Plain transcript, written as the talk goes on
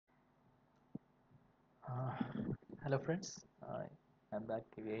Uh, Hello friends, I'm back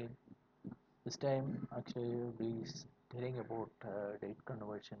again. This time actually we'll be telling about date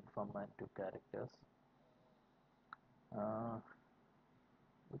conversion from and to characters, uh,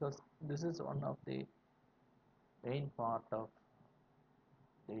 because this is one of the main part of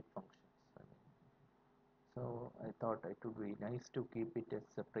date functions. So I thought it would be nice to keep it a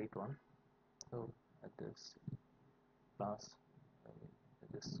separate one. So at this class, I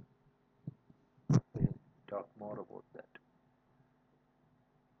just will talk more about that.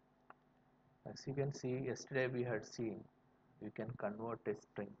 As you can see, yesterday we had seen you can convert a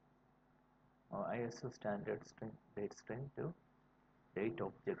string or ISO standard string date string to date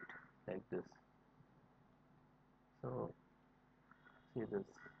object like this. So see this.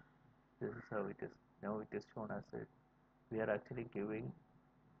 This is how it is. Now it is shown as a. We are actually giving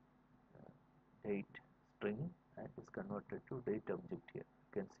date string and is converted to date object here.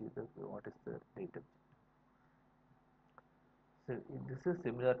 You can see the what is the date object. So this is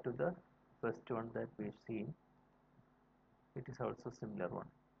similar to the first one that we've seen. It is also similar one.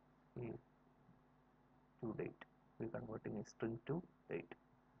 To date. We are converting a string to date.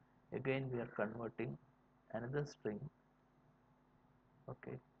 Again we are converting another string.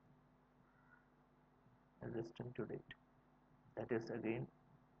 Okay. Another string to date. That is again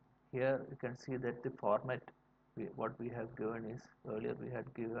here you can see that the format what we have given is earlier we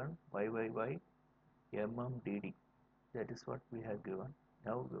had given YYY MMDD. That is what we have given.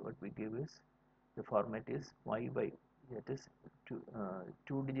 Now what we give is the format is YY. That is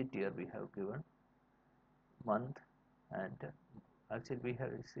two digit here we have given month, and actually we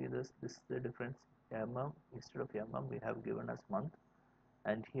have see this is the difference. Instead of we have given as month,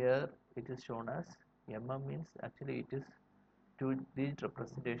 and here it is shown as means actually it is two-digit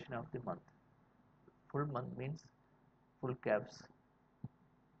representation of the month. Full month means full caps,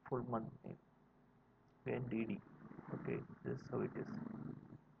 full month name, then DD. Okay, this is how it is.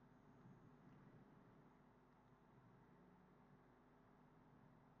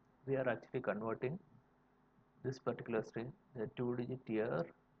 We are actually converting this particular string, the two-digit year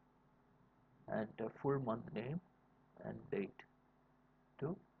and a full month name and date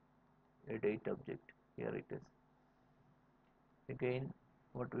to a date object. Here it is. Again,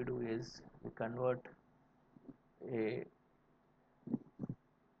 what we do is we convert a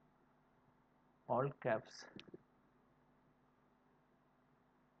all caps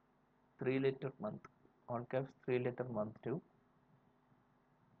 3-letter month, all caps 3-letter month to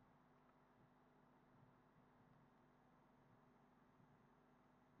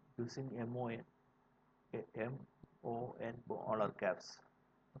using MON, all are caps.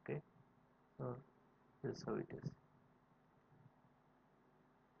 Okay, so this is how it is.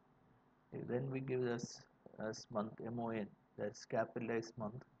 Then we give this as month MON, that's capitalized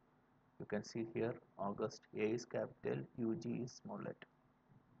month. You can see here August, A is capital, UG is small letter.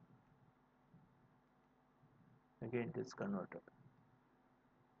 Again it is converted.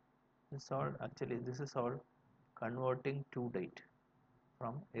 This is all converting to date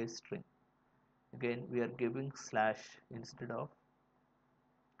from a string. Again we are giving slash instead of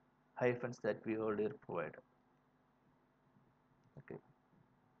hyphens that we earlier provided. Okay.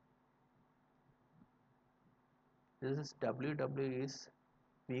 This is WW is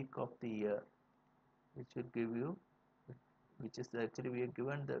week of the year, which will give you, which is actually we are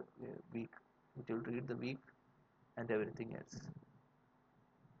given the week, which will read the week and everything else.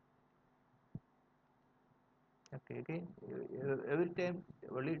 Okay, again every time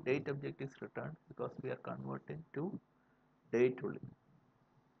only date object is returned because we are converting to date only.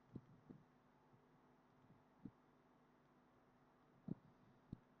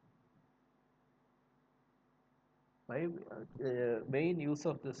 My main use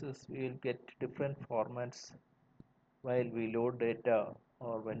of this is we will get different formats while we load data,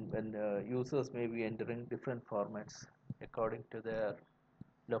 or when users may be entering different formats according to their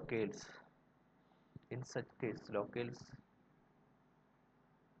locales. In such case, locales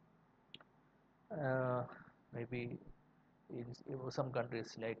maybe in some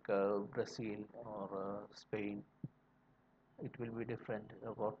countries like Brazil or Spain, it will be different.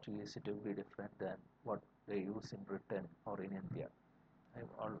 Portuguese, it will be different than what they use in Britain or in India.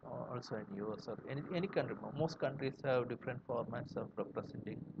 Also in US or any country. Most countries have different formats of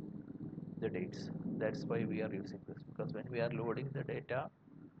representing the dates. That's why we are using this, because when we are loading the data,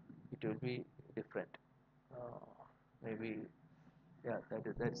 it will be different. Maybe, yeah,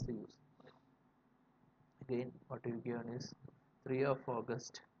 that's the use. Again, what we given is 3 of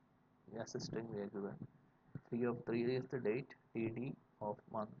August as a string we are given. 3 of 3 is the date, dd of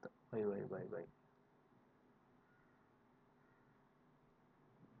month, y.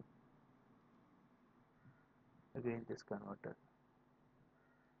 again this converter.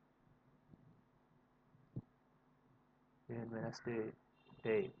 In Wednesday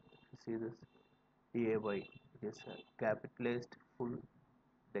day, you see this DAY, it is a capitalized full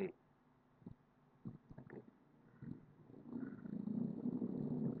day. Okay.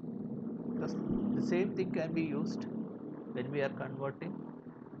 Because the same thing can be used when we are converting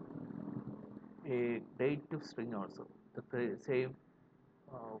a date to string also. The same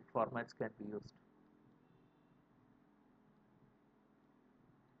formats can be used.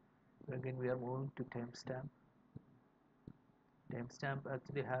 Again we are moving to timestamp. Timestamp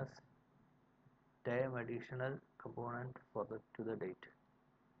actually has time additional component for to the date.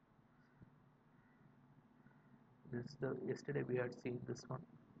 This is the yesterday we had seen this one.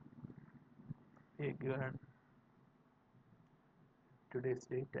 A given today's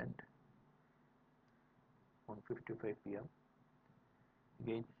date and 1:55 p.m.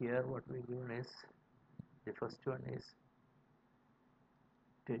 Again here what we given is the first one is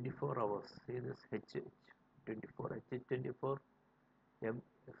 24 hours. See this H24 H24 M.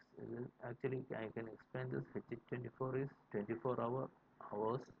 Actually I can explain this. H24 is 24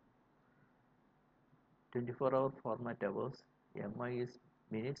 hours, 24-hour format hours. MI is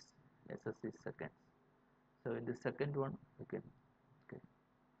minutes, SS is seconds. So in the second one we can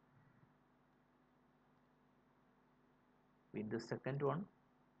in the second one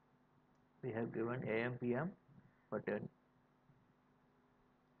we have given AM PM, but then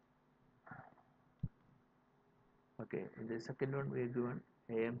okay, in the second one we have given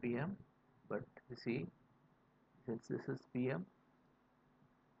AM PM, but you see since this is PM,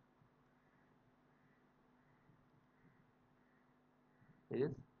 it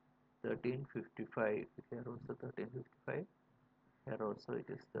is 13:55. Here also 13:55. Here also it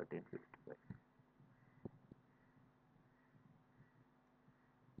is 13:55.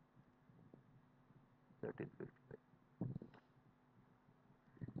 13:55.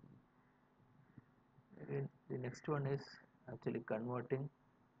 Again, the next one is actually converting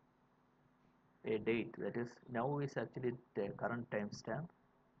a date, that is now is actually the current timestamp.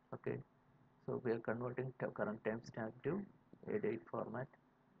 Okay, so we are converting current timestamp to a date format,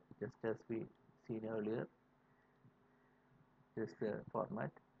 just as we seen earlier. This is the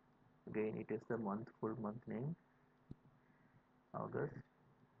format. Again, it is the full month name, August.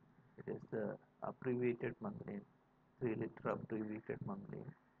 It is the abbreviated month name, 3-letter abbreviated month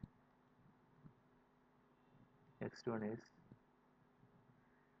name. Next one is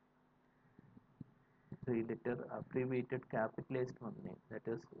 3-letter abbreviated capitalized month name. That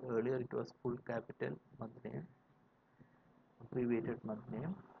is, earlier it was full capital month name, abbreviated month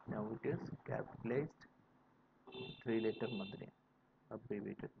name. Now it is capitalized 3-letter month name,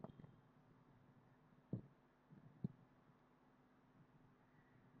 abbreviated month name.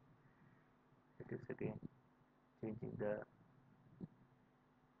 It is again changing the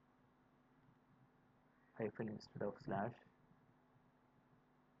hyphen instead of slash.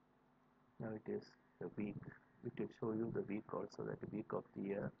 Now it is the week. We will show you the week also, that week of the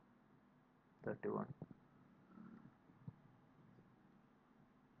year 31.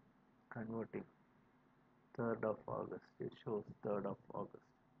 Converting 3rd of August. It shows 3rd of August.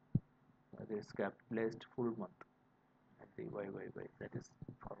 That is capitalized full month. And the YYY, that is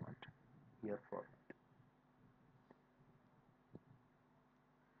format, year format.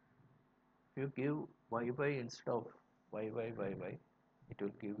 If you give YY instead of YYYY, it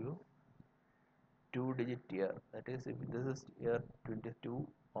will give you 2-digit year. That is, if this is year 22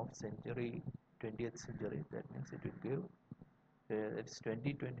 of century, 20th century, that means it will give it's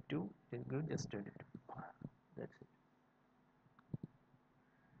 2022, it will give just 22. That's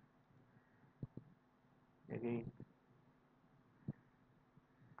it. Again,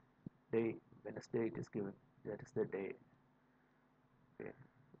 day, Wednesday it is given, that is the day. Okay,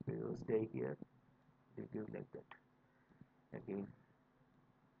 if we use day here, it will give like that. Again,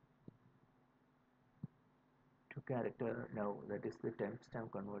 2 character, now that is the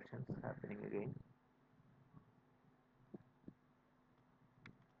timestamp conversions happening again.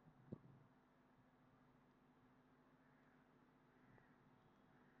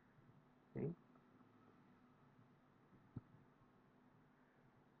 Okay.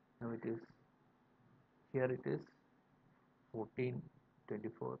 Now it is, here it is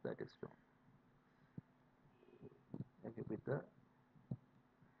 14:24, that is shown. Okay, with the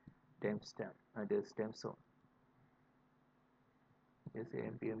timestamp, that is time zone. Yes,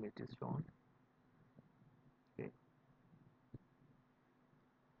 AM PM it is shown. Okay.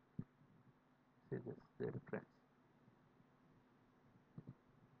 See this, the difference.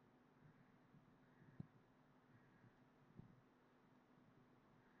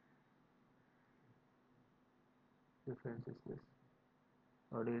 difference is this?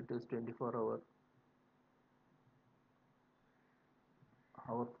 Earlier it is 24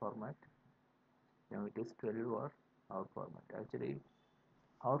 hour format. Now it is 12 hour format. Actually,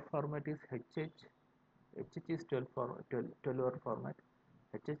 our format is HH. HH is 12 hour format.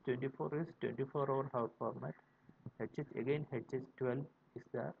 HH24 is 24 hour format. HH again HH12 is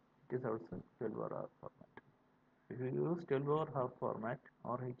there. It is also 12 hour format. If you use 12-hour format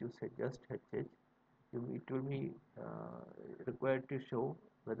or you use just HH, it will be required to show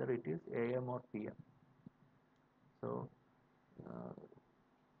whether it is AM or PM. So uh,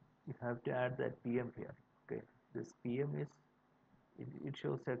 you have to add that PM here. Okay, this PM is it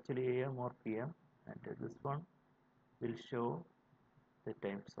shows actually AM or PM, and this one will show the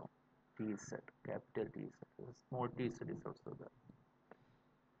time zone. TZ, capital TZ. Small TZ is also there.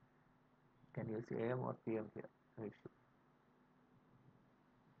 Can you see AM or PM here?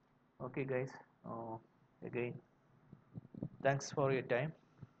 Okay, guys. Again, thanks for your time.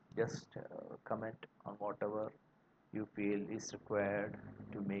 Just comment on whatever you feel is required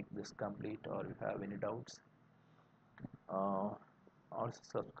to make this complete, or you have any doubts. Also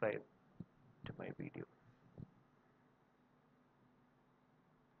subscribe to my video.